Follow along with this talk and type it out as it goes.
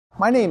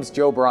My name's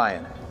Joe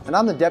Bryan, and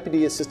I'm the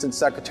Deputy Assistant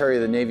Secretary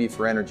of the Navy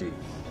for Energy.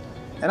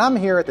 And I'm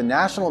here at the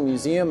National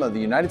Museum of the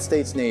United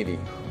States Navy,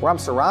 where I'm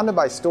surrounded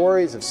by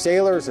stories of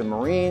sailors and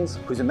Marines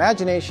whose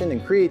imagination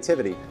and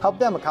creativity helped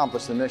them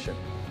accomplish the mission,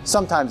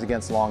 sometimes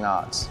against long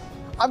odds.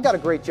 I've got a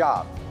great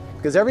job,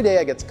 because every day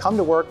I get to come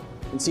to work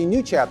and see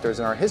new chapters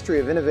in our history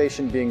of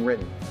innovation being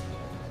written.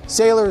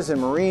 Sailors and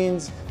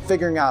Marines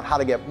figuring out how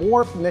to get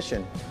more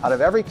mission out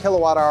of every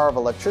kilowatt hour of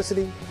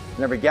electricity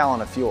and every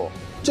gallon of fuel.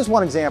 Just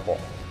one example.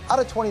 Out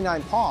of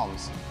 29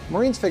 Palms,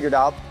 Marines figured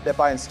out that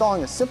by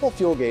installing a simple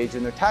fuel gauge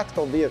in their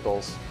tactical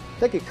vehicles,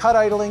 they could cut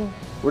idling,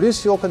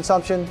 reduce fuel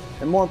consumption,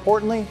 and more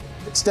importantly,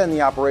 extend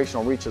the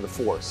operational reach of the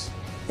force.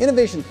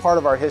 Innovation is part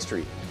of our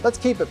history. Let's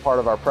keep it part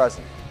of our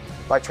present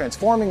by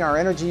transforming our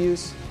energy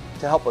use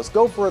to help us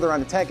go further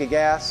on a tank of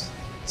gas,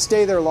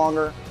 stay there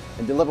longer,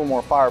 and deliver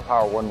more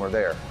firepower when we're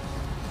there.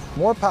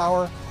 More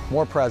power,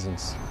 more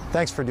presence.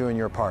 Thanks for doing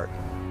your part.